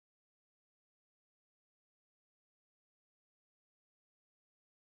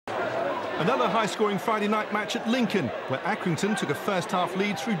Another high-scoring Friday night match at Lincoln, where Accrington took a first-half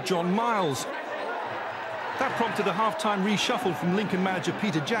lead through John Miles. That prompted a half-time reshuffle from Lincoln manager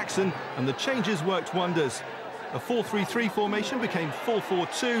Peter Jackson, and the changes worked wonders. A 4-3-3 formation became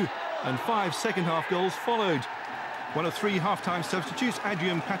 4-4-2, and 5 second-half goals followed. One of 3 half-time substitutes,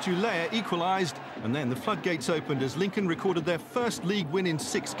 Patulea, equalised, and then the floodgates opened as Lincoln recorded their first league win in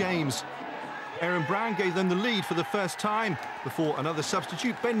 6 games. Aaron Brown gave them the lead for the first time, before another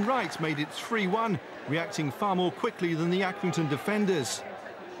substitute, Ben Wright, made it 3-1, reacting far more quickly than the Accrington defenders.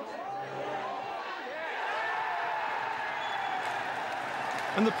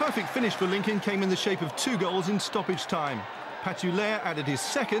 And the perfect finish for Lincoln came in the shape of 2 goals in stoppage time. Patulea added his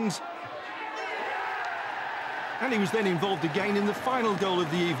second, and he was then involved again in the final goal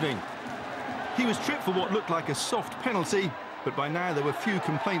of the evening. He was tripped for what looked like a soft penalty, but by now there were few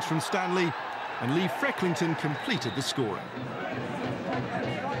complaints from Stanley, and Frecklington completed the scoring.